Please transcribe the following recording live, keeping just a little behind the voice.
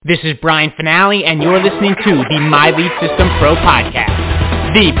This is Brian Finale, and you're listening to the My Lead System Pro podcast,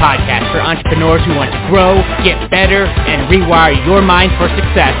 the podcast for entrepreneurs who want to grow, get better, and rewire your mind for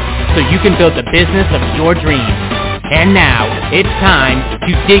success so you can build the business of your dreams. And now, it's time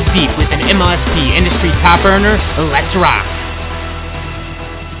to dig deep with an MLSP industry top earner. Let's rock.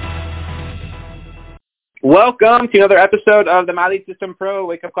 Welcome to another episode of the My Lead System Pro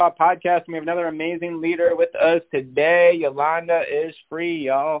Wake Up Call podcast. We have another amazing leader with us today. Yolanda is free,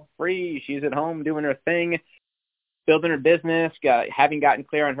 y'all. Free. She's at home doing her thing, building her business, having gotten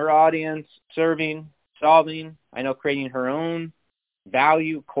clear on her audience, serving, solving, creating her own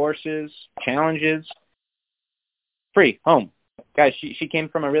value, courses, challenges. Free, home. Guys, she came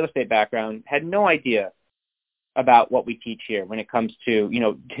from a real estate background, had no idea about what we teach here when it comes to,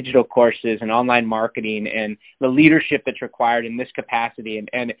 digital courses and online marketing and the leadership that's required in this capacity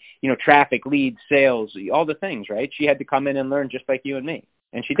and traffic, leads, sales, all the things, right? She had to come in and learn just like you and me.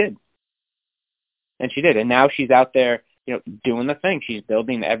 And she did. And now she's out there, doing the thing. She's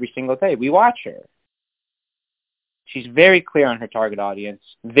building every single day. We watch her. She's very clear on her target audience,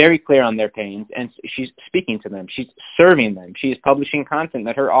 very clear on their pains, and she's speaking to them. She's serving them. She is publishing content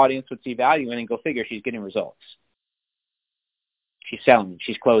that her audience would see value in, and go figure, she's getting results. She's selling.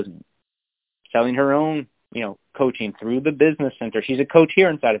 She's closing. Selling her own, coaching through the business center. She's a coach here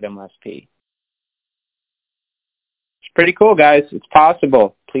inside of MLSP. It's pretty cool, guys. It's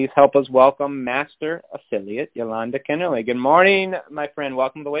possible. Please help us welcome Master Affiliate Yolanda Kennerly. Good morning, my friend.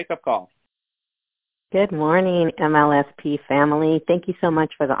 Welcome to the Wake Up Call. Good morning, MLSP family. Thank you so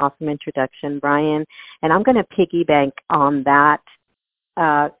much for the awesome introduction, Brian. And I'm going to piggyback on that,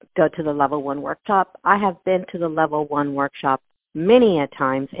 go to the Level 1 workshop. I have been to the Level 1 workshop many a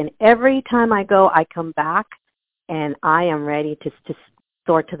times, and every time I go, I come back, and I am ready to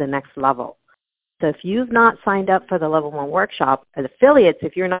soar to the next level. So if you've not signed up for the Level 1 workshop, as affiliates,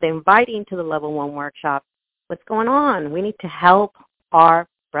 if you're not inviting to the Level 1 workshop, what's going on? We need to help our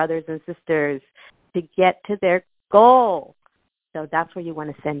brothers and sisters to get to their goal. So that's where you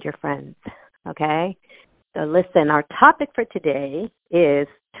want to send your friends, okay? So listen, our topic for today is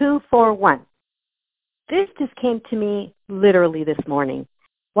 2-for-1. This just came to me literally this morning.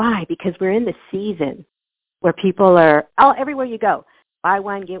 Why? Because we're in the season where people are, everywhere you go, buy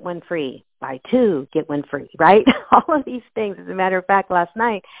one, get one free, buy two, get one free, right? All of these things. As a matter of fact, last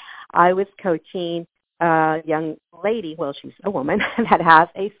night I was coaching a young lady, well, she's a woman, that has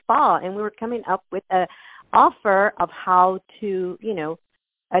a spa, and we were coming up with an offer of how to,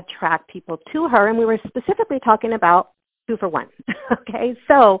 attract people to her, and we were specifically talking about 2-for-1, okay?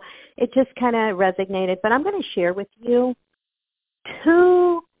 So it just kind of resonated, but I'm going to share with you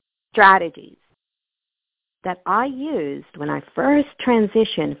 2 strategies that I used when I first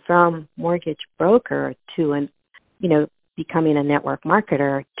transitioned from mortgage broker to becoming a network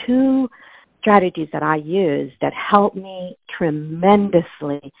marketer. 2 strategies that I used that helped me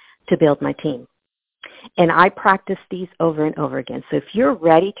tremendously to build my team. And I practice these over and over again. So if you're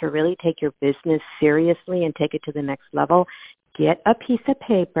ready to really take your business seriously and take it to the next level, get a piece of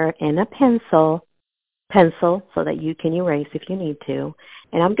paper and a pencil so that you can erase if you need to.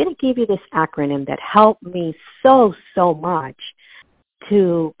 And I'm going to give you this acronym that helped me so much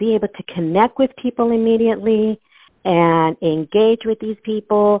to be able to connect with people immediately and engage with these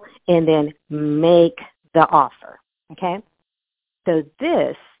people, and then make the offer, okay? So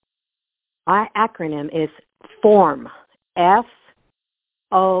this, my acronym is FORM,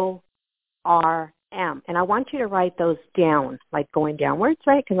 F-O-R-M. And I want you to write those down, like going downwards,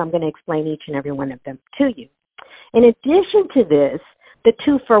 right? Because I'm going to explain each and every one of them to you. In addition to this, the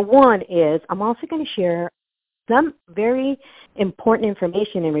 2-for-1 is I'm also going to share some very important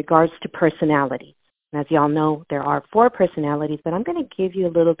information in regards to personality. As you all know, there are 4 personalities, but I'm going to give you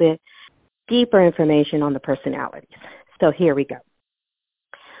a little bit deeper information on the personalities. So here we go.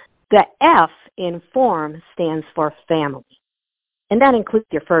 The F in FORM stands for family, and that includes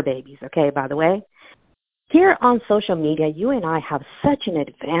your fur babies, okay, by the way. Here on social media, you and I have such an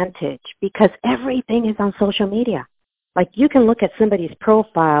advantage because everything is on social media. Like, you can look at somebody's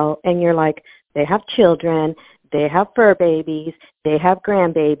profile, and you're like, they have children, they have fur babies, they have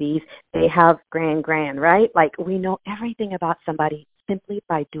grandbabies, they have grand, right? Like, we know everything about somebody simply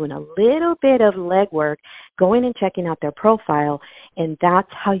by doing a little bit of legwork, going and checking out their profile, and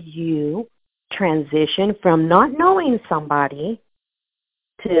that's how you transition from not knowing somebody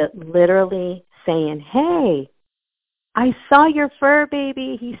to literally saying, hey, I saw your fur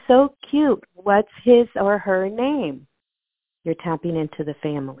baby. He's so cute. What's his or her name? You're tapping into the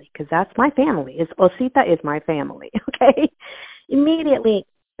family, because that's my family. Osita is my family, okay? Immediately,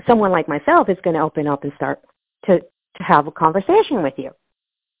 someone like myself is going to open up and start to have a conversation with you.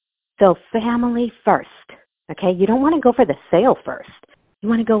 So family first, okay? You don't want to go for the sale first. You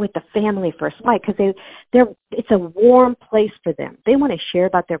want to go with the family first. Why? Because it's a warm place for them. They want to share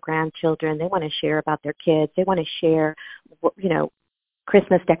about their grandchildren. They want to share about their kids. They want to share,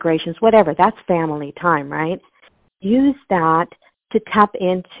 Christmas decorations, whatever. That's family time, right? Use that to tap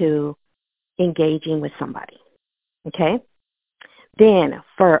into engaging with somebody, okay? Then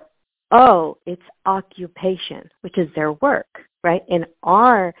it's occupation, which is their work, right? In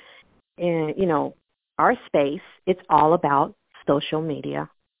our space, it's all about social media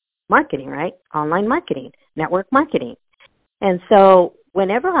marketing, right? Online marketing, network marketing. And so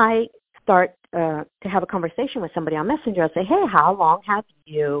whenever I start to have a conversation with somebody on Messenger, I'll say, hey, how long have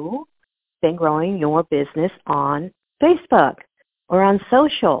you been growing your business on Facebook or on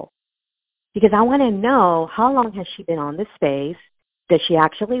social? Because I want to know how long has she been on this space. Does she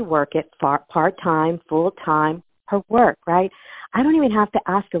actually work it part-time, full-time, her work, right? I don't even have to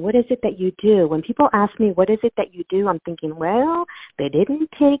ask her, what is it that you do? When people ask me, what is it that you do, I'm thinking, well, they didn't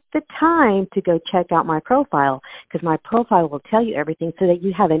take the time to go check out my profile, because my profile will tell you everything so that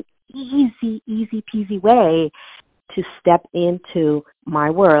you have an easy peasy way to step into my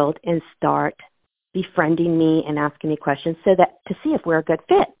world and start befriending me and asking me questions to see if we're a good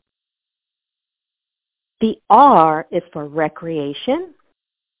fit. The R is for recreation.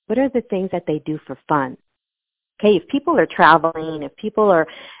 What are the things that they do for fun? Okay, if people are traveling, if people are,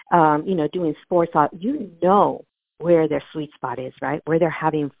 doing sports, you know where their sweet spot is, right? Where they're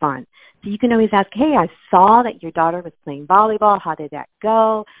having fun. So you can always ask, hey, I saw that your daughter was playing volleyball. How did that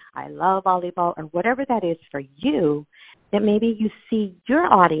go? I love volleyball, or whatever that is for you, that maybe you see your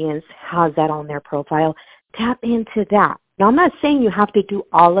audience has that on their profile. Tap into that. Now, I'm not saying you have to do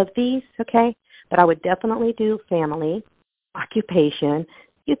all of these, okay? But I would definitely do family, occupation.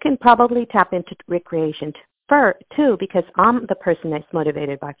 You can probably tap into recreation too, because I'm the person that's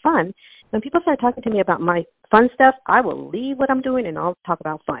motivated by fun. When people start talking to me about my fun stuff, I will leave what I'm doing and I'll talk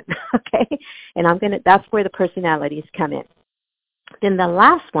about fun, okay? And that's where the personalities come in. Then the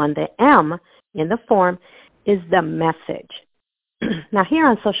last one, the M in the form, is the message. Now here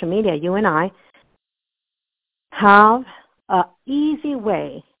on social media, you and I have an easy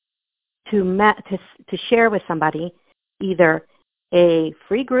way to share with somebody either a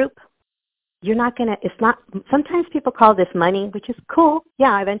free group. Sometimes people call this money, which is cool.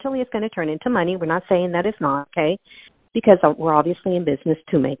 Yeah, eventually it's going to turn into money. We're not saying that it's not, okay? Because we're obviously in business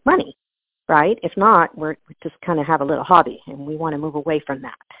to make money, right? If not, we just kind of have a little hobby and we want to move away from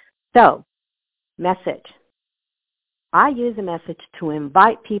that. So, message. I use a message to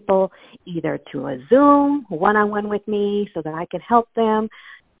invite people either to a Zoom, one-on-one with me so that I can help them,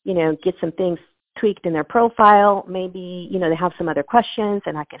 get some things tweaked in their profile. Maybe, they have some other questions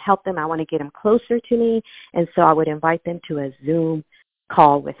and I can help them. I want to get them closer to me. And so I would invite them to a Zoom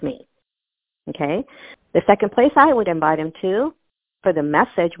call with me. Okay. The second place I would invite them to for the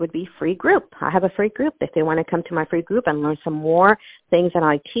message would be free group. I have a free group. If they want to come to my free group and learn some more things that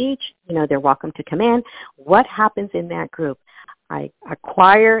I teach, they're welcome to come in. What happens in that group? I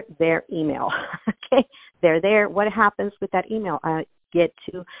acquire their email. Okay. They're there. What happens with that email? I get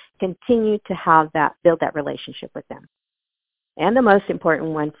to continue to build that relationship with them. And the most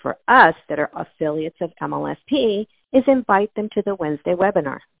important one for us that are affiliates of MLSP is invite them to the Wednesday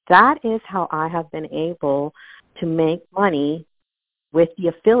webinar. That is how I have been able to make money with the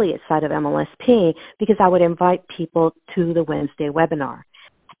affiliate side of MLSP, because I would invite people to the Wednesday webinar.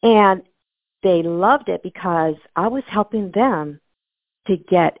 And they loved it because I was helping them to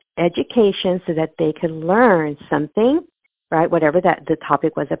get education so that they could learn something, right, whatever that the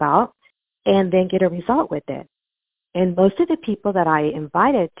topic was about, and then get a result with it. And most of the people that I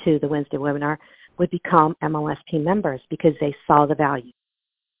invited to the Wednesday webinar would become MLSP members because they saw the value.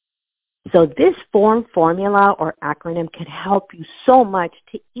 So this formula or acronym can help you so much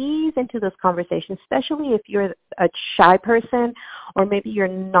to ease into those conversations, especially if you're a shy person or maybe you're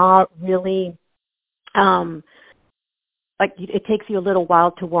not really it takes you a little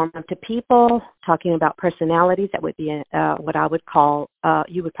while to warm up to people. Talking about personalities, that would be what I would call,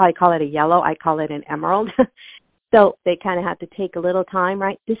 you would probably call it a yellow. I call it an emerald. So they kind of have to take a little time,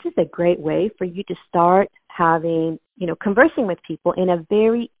 right? This is a great way for you to start having, conversing with people in a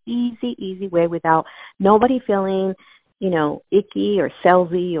very easy way without nobody feeling, icky or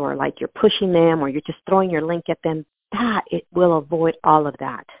salesy or like you're pushing them or you're just throwing your link at them. It will avoid all of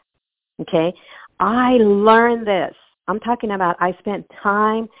that. Okay? I learned this. I'm talking about I spent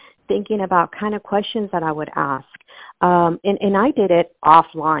time thinking about kind of questions that I would ask. And I did it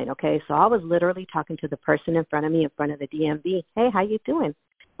offline, okay? So I was literally talking to the person in front of me, in front of the DMV. Hey, how you doing?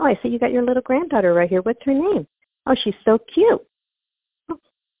 Oh, I see you got your little granddaughter right here. What's her name? Oh, she's so cute.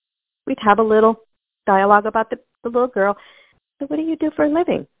 we'd have a little dialogue about the little girl. So what do you do for a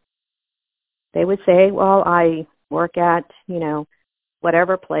living? They would say, well, I work at,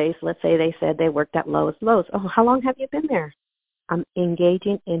 whatever place. Let's say they said they worked at Lowe's. Lowe's. Oh, how long have you been there? I'm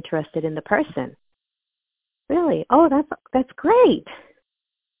engaging, interested in the person. Really? Oh, that's great.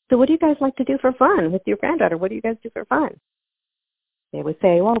 So what do you guys like to do for fun with your granddaughter? What do you guys do for fun? They would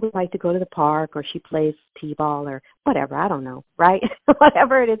say, well, we like to go to the park, or she plays t-ball, or whatever. I don't know, right?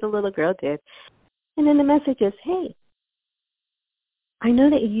 Whatever it is a little girl did. And then the message is, hey, I know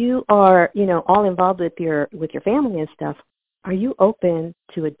that you are, all involved with your family and stuff. Are you open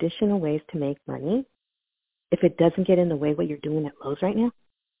to additional ways to make money if it doesn't get in the way of what you're doing at Lowe's right now?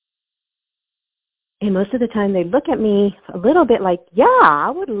 And most of the time they look at me a little bit like, yeah,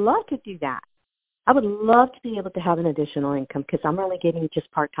 I would love to do that. I would love to be able to have an additional income because I'm only getting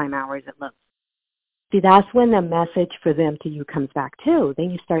just part-time hours at Lowe's. See, that's when the message for them to you comes back too.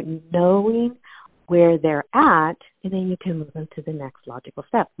 Then you start knowing where they're at, and then you can move them to the next logical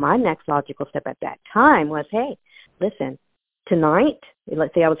step. My next logical step at that time was, hey, listen, tonight,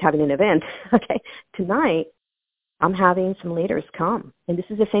 let's say I was having an event, okay, tonight I'm having some leaders come. And this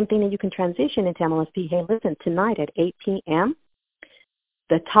is the same thing that you can transition into MLSP. Hey, listen, tonight at 8 p.m.,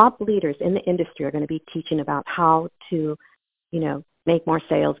 the top leaders in the industry are going to be teaching about how to, make more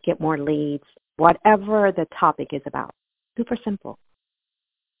sales, get more leads, whatever the topic is about. Super simple.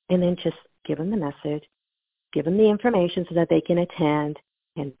 And then just give them the message, give them the information so that they can attend,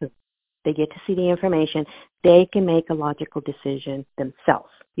 and they get to see the information. They can make a logical decision themselves.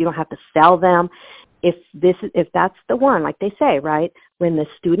 You don't have to sell them. If that's the one, like they say, right, when the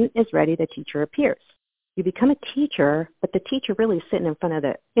student is ready, the teacher appears. You become a teacher, but the teacher really is sitting in front of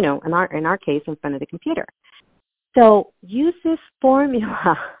the, in our case, in front of the computer. So use this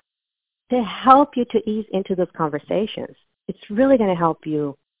formula to help you to ease into those conversations. It's really going to help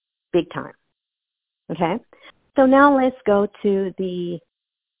you big time. Okay? So now let's go to the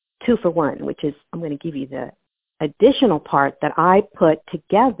 2-for-1, which is I'm going to give you the additional part that I put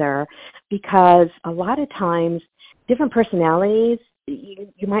together because a lot of times different personalities,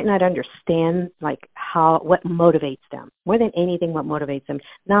 you might not understand what motivates them. More than anything, what motivates them,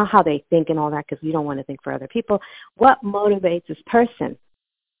 not how they think and all that, because we don't want to think for other people. What motivates this person?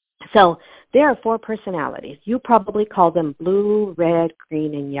 So there are 4 personalities. You probably call them blue, red,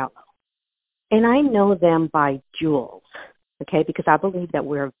 green, and yellow. And I know them by jewels, okay, because I believe that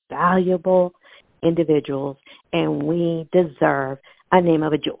we're valuable individuals and we deserve a name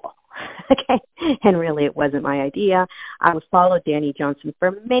of a jewel. Okay, and really it wasn't my idea. I was followed Danny Johnson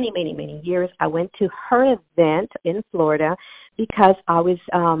for many, many, many years. I went to her event in Florida because I was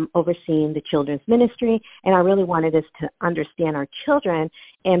overseeing the children's ministry, and I really wanted us to understand our children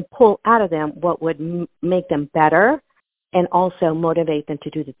and pull out of them what would make them better and also motivate them to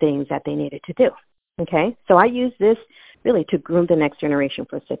do the things that they needed to do. Okay, so I used this really to groom the next generation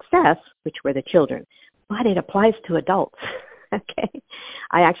for success, which were the children, but it applies to adults. Okay,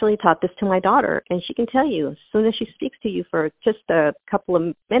 I actually taught this to my daughter, and she can tell you as soon as she speaks to you for just a couple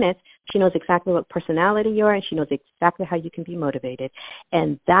of minutes, she knows exactly what personality you are, and she knows exactly how you can be motivated.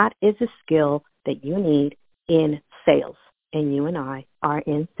 And that is a skill that you need in sales, and you and I are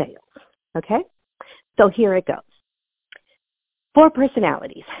in sales. Okay, so here it goes. 4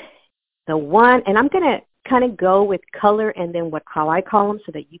 personalities. The one, and I'm going to kind of go with color and then how I call them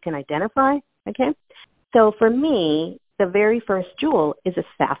so that you can identify. Okay, so for me, the very first jewel is a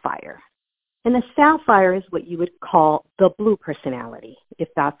sapphire. And the sapphire is what you would call the blue personality, if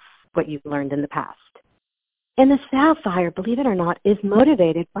that's what you've learned in the past. And the sapphire, believe it or not, is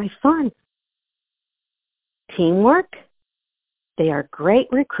motivated by fun. Teamwork. They are great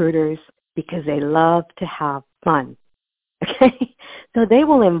recruiters because they love to have fun. Okay? So they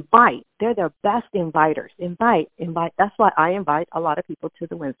will invite. They're the best inviters. Invite. That's why I invite a lot of people to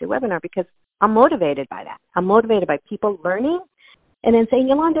the Wednesday webinar, because I'm motivated by that. I'm motivated by people learning and then saying,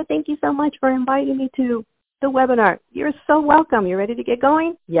 Yolanda, thank you so much for inviting me to the webinar. You're so welcome. You ready to get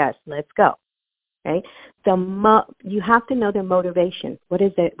going? Yes, let's go. Okay? So you have to know their motivation. What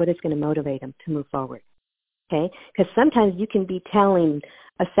is it? What is going to motivate them to move forward? Okay? Because sometimes you can be telling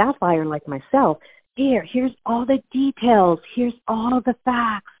a sapphire like myself, here's all the details. Here's all the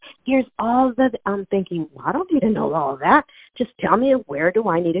facts. Here's all I'm thinking, well, I don't need to know all that. Just tell me, where do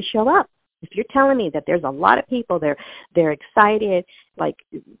I need to show up? If you're telling me that there's a lot of people, they're excited, like,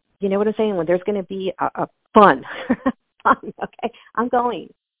 you know what I'm saying? When there's going to be a fun, okay, I'm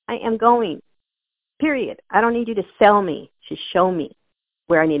going. I am going, period. I don't need you to sell me. Just show me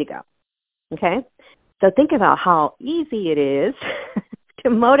where I need to go, okay? So think about how easy it is to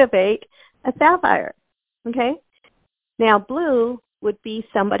motivate a sapphire, okay? Now, blue would be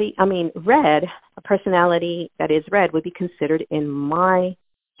red, a personality that is red would be considered in my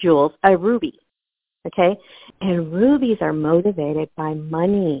jewels a ruby, okay? And rubies are motivated by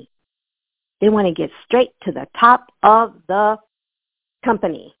money. They want to get straight to the top of the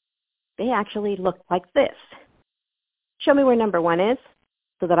company. They actually look like this. Show me where number 1 is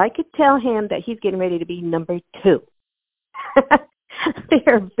so that I could tell him that he's getting ready to be number 2. They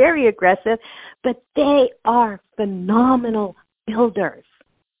are very aggressive, but they are phenomenal builders.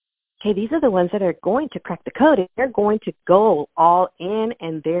 Okay, these are the ones that are going to crack the code. They're going to go all in,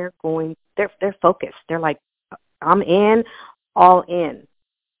 and they're focused. They're like, I'm in, all in.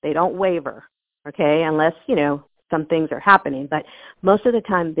 They don't waver, okay, unless, some things are happening. But most of the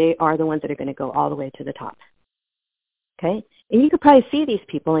time, they are the ones that are going to go all the way to the top. Okay, and you could probably see these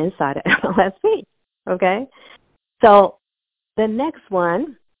people inside of MLSP. Okay, so the next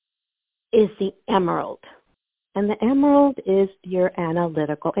one is the emerald. And the emerald is your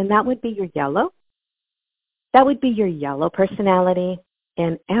analytical, and that would be your yellow. That would be your yellow personality.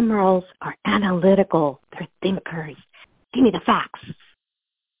 And emeralds are analytical. They're thinkers. Give me the facts.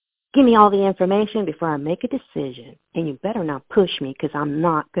 Give me all the information before I make a decision. And you better not push me because I'm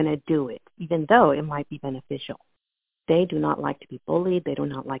not going to do it, even though it might be beneficial. They do not like to be bullied. They do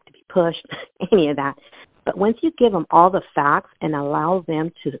not like to be pushed, any of that. But once you give them all the facts and allow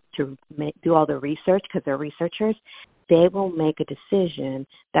them to do all the research, because they're researchers, they will make a decision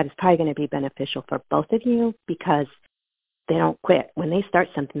that is probably going to be beneficial for both of you because they don't quit. When they start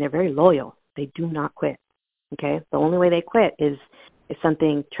something, they're very loyal. They do not quit. Okay? The only way they quit is if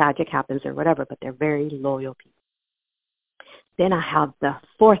something tragic happens or whatever, but they're very loyal people. Then I have the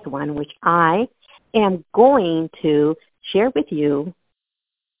fourth one, which I am going to share with you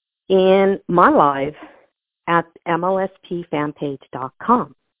in my live at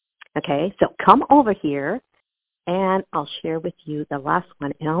MLSPfanpage.com. Okay, so come over here and I'll share with you the last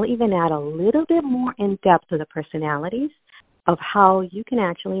one. And I'll even add a little bit more in depth to the personalities of how you can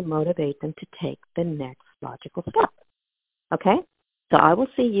actually motivate them to take the next logical step. Okay, so I will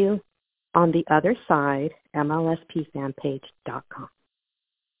see you on the other side, MLSPfanpage.com.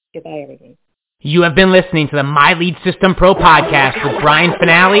 Goodbye, everyone. You have been listening to the My Lead System Pro podcast with Brian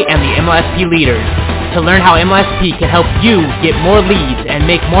Finale and the MLSP leaders. To learn how MLSP can help you get more leads and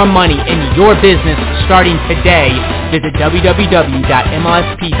make more money in your business starting today, visit www.mlsp.com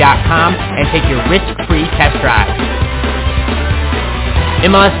and take your risk-free test drive.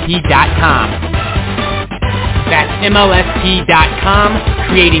 MLSP.com. That's MLSP.com,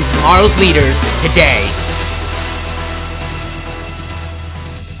 creating tomorrow's leaders today.